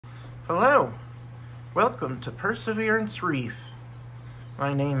Hello, welcome to Perseverance Reef.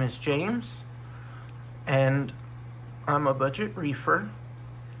 My name is James, and I'm a budget reefer.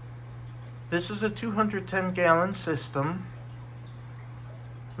 This is a 210-gallon system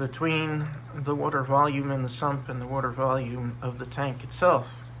between the water volume in the sump and the water volume of the tank itself.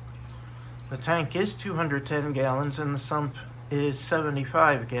 The tank is 210 gallons and the sump is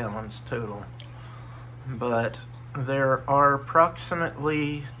 75 gallons total, but there are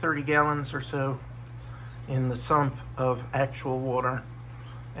approximately 30 gallons or so in the sump of actual water,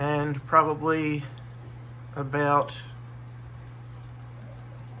 and probably about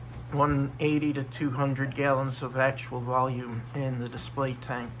 180 to 200 gallons of actual volume in the display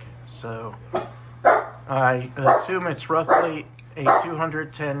tank. So I assume it's roughly a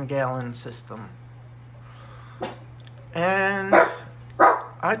 210 gallon system. And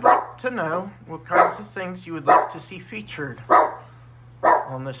I'd like to know what kinds of things you would like to see featured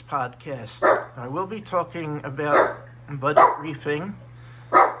on this podcast. I will be talking about budget reefing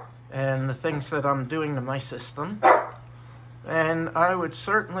and the things that I'm doing to my system. And I would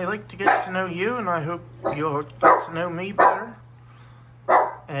certainly like to get to know you, and I hope you'll get to know me better.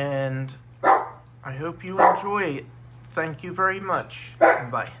 And I hope you enjoy it. Thank you very much.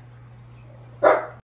 Bye.